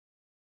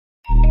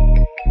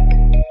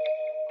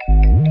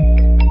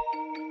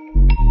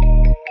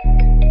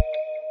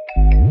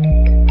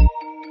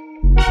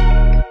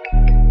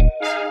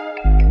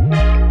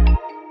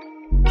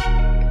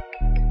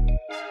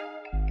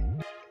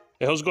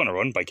how's it going,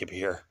 everyone? Bike Hippie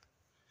here.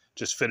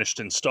 Just finished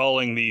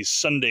installing these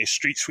Sunday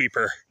Street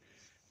Sweeper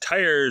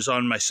tires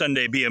on my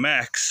Sunday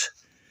BMX,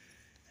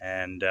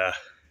 and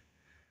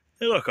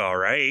they look all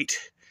right.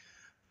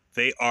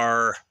 They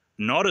are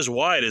not as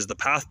wide as the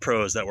Path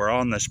Pros that were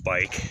on this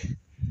bike,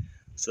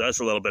 so that's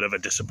a little bit of a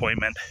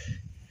disappointment,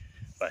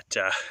 but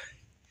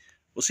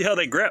we'll see how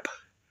they grip.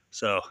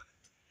 So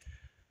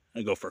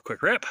I'll go for a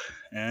quick rip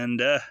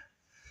and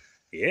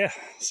yeah,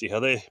 see how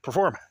they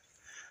perform.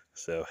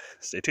 So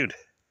stay tuned.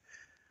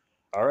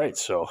 All right,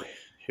 so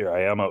here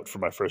I am out for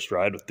my first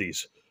ride with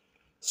these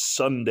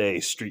Sunday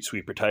Street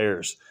Sweeper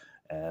tires,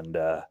 and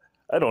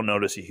I don't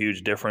notice a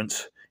huge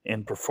difference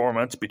in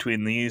performance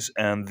between these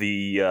and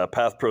the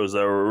Path Pros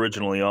that were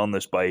originally on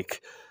this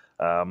bike.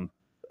 I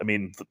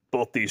mean,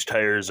 both these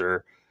tires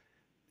are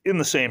in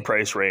the same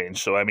price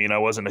range, so I mean, I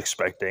wasn't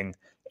expecting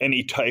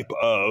any type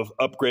of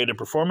upgrade in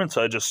performance.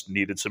 I just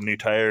needed some new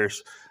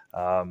tires.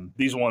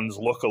 These ones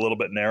look a little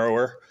bit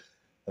narrower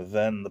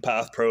than the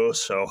Path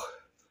Pros, so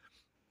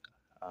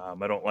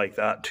I don't like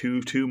that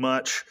too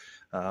much.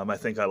 I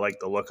think I like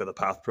the look of the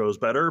Path Pros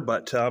better,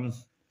 but time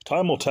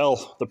will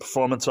tell the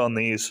performance on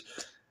these.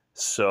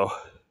 So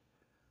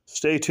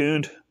stay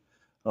tuned.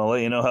 I'll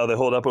let you know how they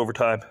hold up over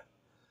time.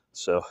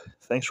 So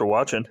thanks for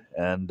watching,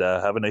 and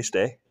have a nice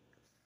day.